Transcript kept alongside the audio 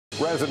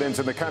Residents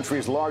in the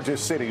country's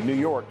largest city, New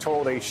York,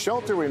 told a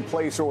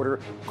shelter-in-place order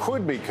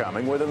could be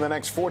coming within the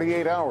next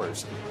 48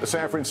 hours. The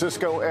San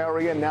Francisco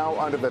area now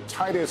under the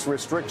tightest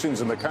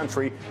restrictions in the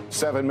country.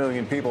 7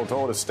 million people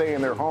told to stay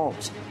in their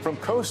homes. From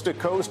coast to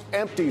coast,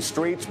 empty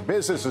streets,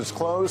 businesses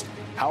closed.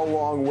 How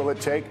long will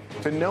it take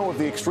to know if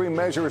the extreme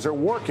measures are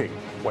working?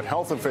 What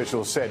health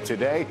officials said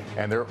today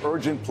and their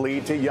urgent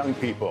plea to young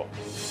people.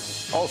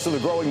 Also, the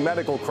growing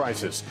medical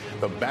crisis,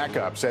 the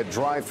backups at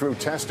drive-through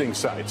testing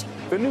sites,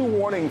 the new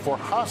warning for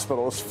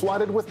hospitals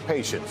flooded with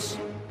patients.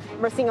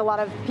 We're seeing a lot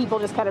of people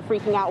just kind of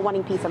freaking out,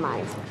 wanting peace of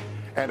mind.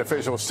 And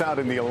officials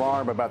sounding the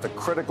alarm about the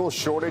critical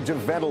shortage of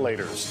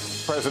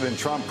ventilators. President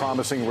Trump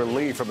promising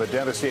relief from the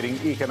devastating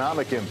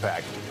economic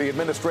impact. The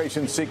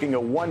administration seeking a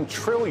 $1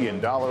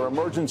 trillion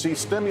emergency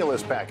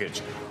stimulus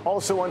package.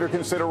 Also under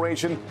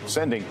consideration,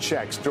 sending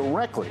checks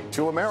directly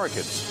to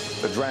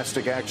Americans. The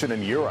drastic action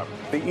in Europe.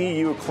 The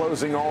EU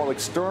closing all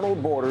external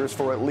borders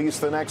for at least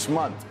the next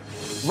month.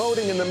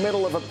 Voting in the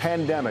middle of a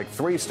pandemic.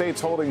 3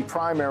 states holding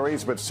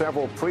primaries, but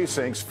several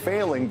precincts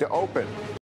failing to open.